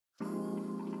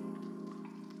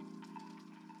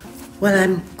Well,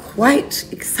 I'm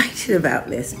quite excited about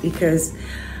this because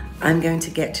I'm going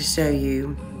to get to show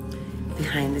you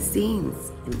behind the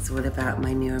scenes. And it's all about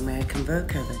my new American Vogue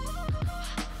cover.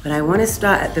 But I want to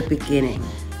start at the beginning.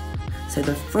 So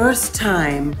the first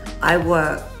time I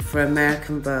worked for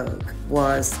American Vogue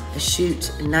was a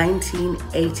shoot in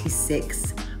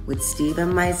 1986 with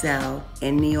Steven Meisel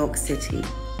in New York City.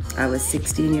 I was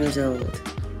 16 years old.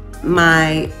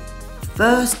 My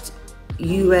first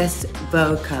US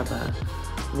Vogue cover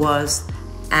was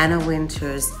Anna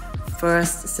Wintour's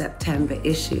first September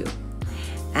issue.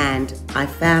 And I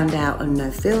found out on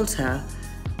No Filter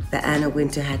that Anna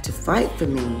Wintour had to fight for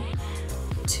me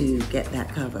to get that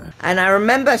cover. And I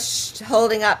remember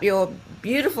holding up your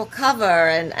beautiful cover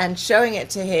and showing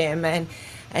it to him, and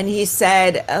he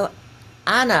said, "Oh,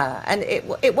 Anna," and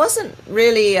it wasn't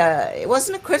really it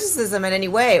wasn't a criticism in any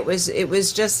way. It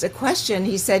was just a question.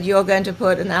 He said, "You're going to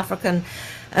put an African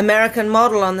American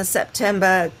model on the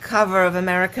September cover of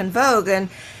American Vogue," and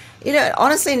you know,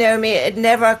 honestly, Naomi, it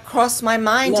never crossed my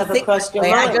mind to think that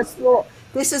way. I just thought,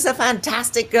 this is a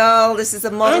fantastic girl. This is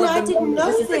a model of the moment.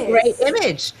 This is a great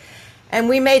image, and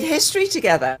we made history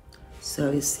together.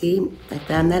 So you see, I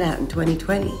found that out in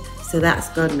 2020. So that's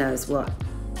God knows what.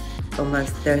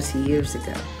 Almost 30 years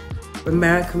ago.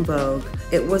 American Vogue,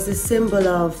 it was a symbol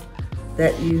of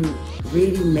that you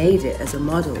really made it as a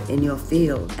model in your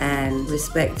field and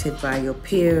respected by your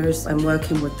peers and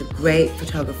working with the great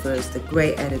photographers, the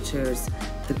great editors,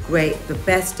 the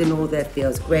best in all their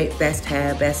fields, great best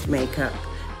hair, best makeup.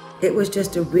 It was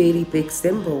just a really big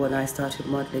symbol when I started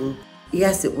modeling.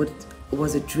 Yes, it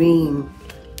was a dream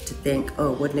to think,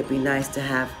 oh, wouldn't it be nice to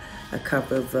have a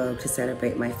cover of Vogue to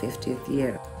celebrate my 50th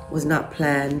year. Was not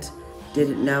planned,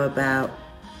 didn't know about,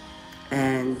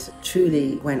 and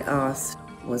truly, when asked,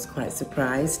 was quite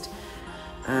surprised.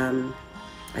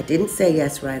 I didn't say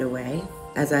yes right away,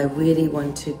 as I really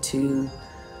wanted to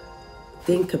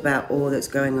think about all that's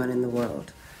going on in the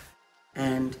world.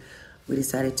 And we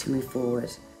decided to move forward.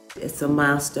 It's a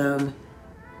milestone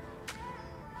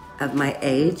of my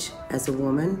age as a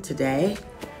woman today,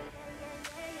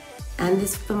 and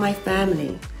this for my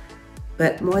family.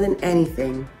 But more than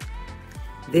anything,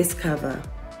 this cover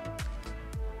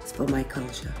is for my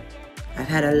culture. I've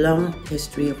had a long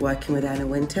history of working with Anna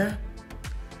Wintour.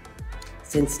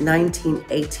 Since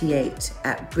 1988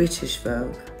 at British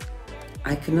Vogue,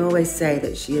 I can always say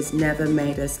that she has never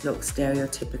made us look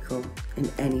stereotypical in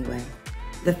any way.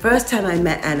 The first time I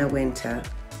met Anna Wintour,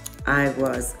 I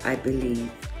was, I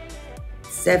believe,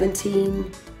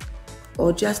 17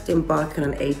 or just embarking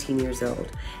on 18 years old,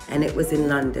 and it was in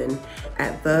London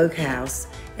at Vogue House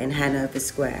in Hanover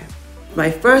Square.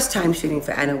 My first time shooting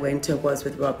for Anna Wintour was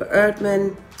with Robert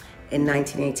Erdman in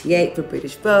 1988 for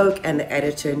British Vogue, and the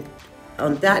editor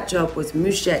on that job was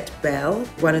Mouchette Bell,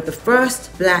 one of the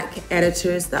first black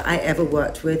editors that I ever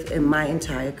worked with in my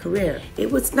entire career.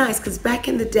 It was nice because back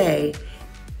in the day,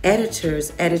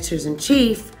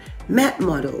 editors-in-chief met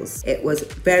models. It was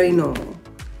very normal.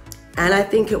 And I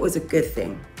think it was a good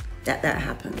thing that that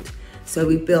happened. So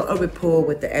we built a rapport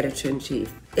with the editor-in-chief.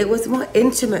 It was more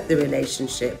intimate, the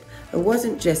relationship. It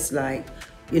wasn't just like,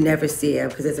 you never see her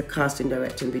because there's a casting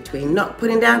director in between. Not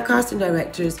putting down casting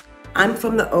directors. I'm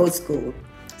from the old school.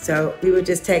 So we would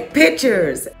just take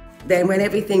pictures. Then when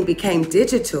everything became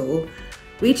digital,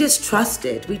 we just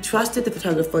trusted. We trusted the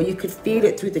photographer. You could feel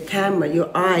it through the camera.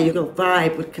 Your eye, your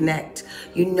vibe would connect.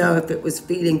 You know if it was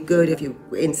feeling good, if you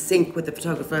were in sync with the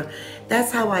photographer.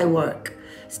 That's how I work.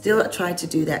 Still try to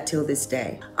do that till this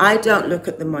day. I don't look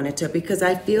at the monitor because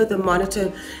I feel the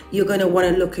monitor, you're gonna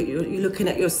wanna look at, you're looking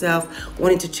at yourself,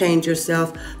 wanting to change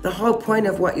yourself. The whole point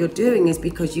of what you're doing is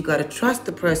because you gotta trust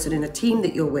the person in a team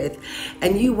that you're with,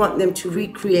 and you want them to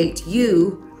recreate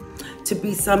you to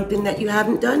be something that you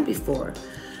haven't done before.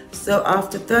 So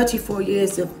after 34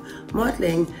 years of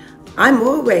modeling, I'm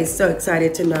always so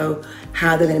excited to know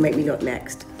how they're gonna make me look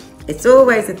next. It's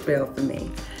always a thrill for me.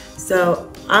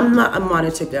 So I'm not a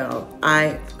monitor girl.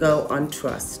 I go on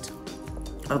trust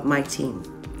of my team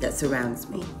that surrounds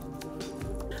me.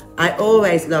 I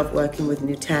always love working with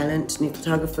new talent, new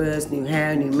photographers, new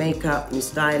hair, new makeup, new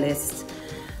stylists.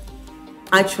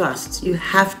 I trust. You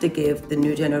have to give the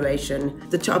new generation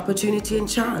the opportunity and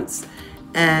chance.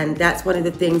 And that's one of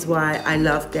the things why I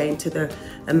love going to the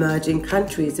emerging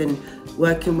countries and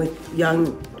working with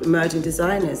young emerging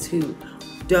designers who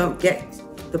don't get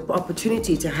the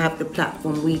opportunity to have the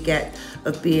platform we get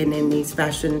of being in these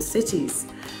fashion cities.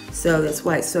 So that's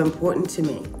why it's so important to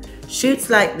me. Shoots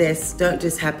like this don't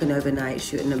just happen overnight,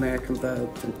 shooting American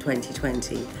Vogue from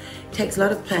 2020. It takes a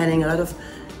lot of planning, a lot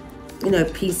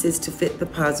of pieces to fit the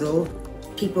puzzle,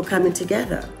 people coming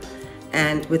together.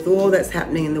 And with all that's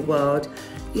happening in the world,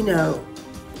 you know,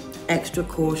 extra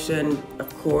caution,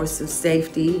 of course, and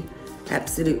safety,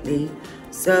 absolutely.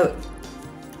 So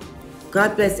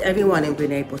God bless everyone in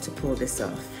being able to pull this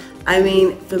off. I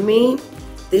mean, for me,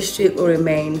 this shoot will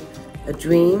remain a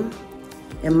dream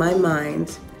in my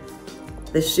mind,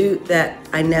 the shoot that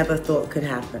I never thought could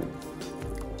happen.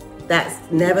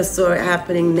 Never saw it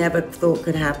happening, never thought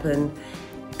could happen.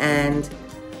 And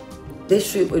this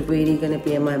shoot was really going to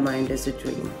be in my mind as a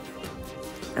dream.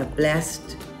 A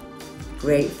blessed,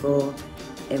 grateful,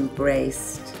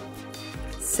 embraced,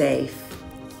 safe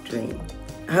dream.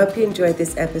 I hope you enjoyed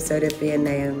this episode of Being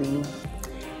Naomi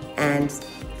and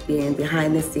being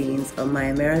behind the scenes on my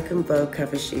American Vogue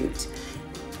cover shoot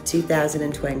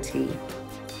 2020.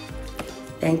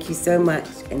 Thank you so much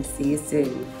and see you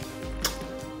soon.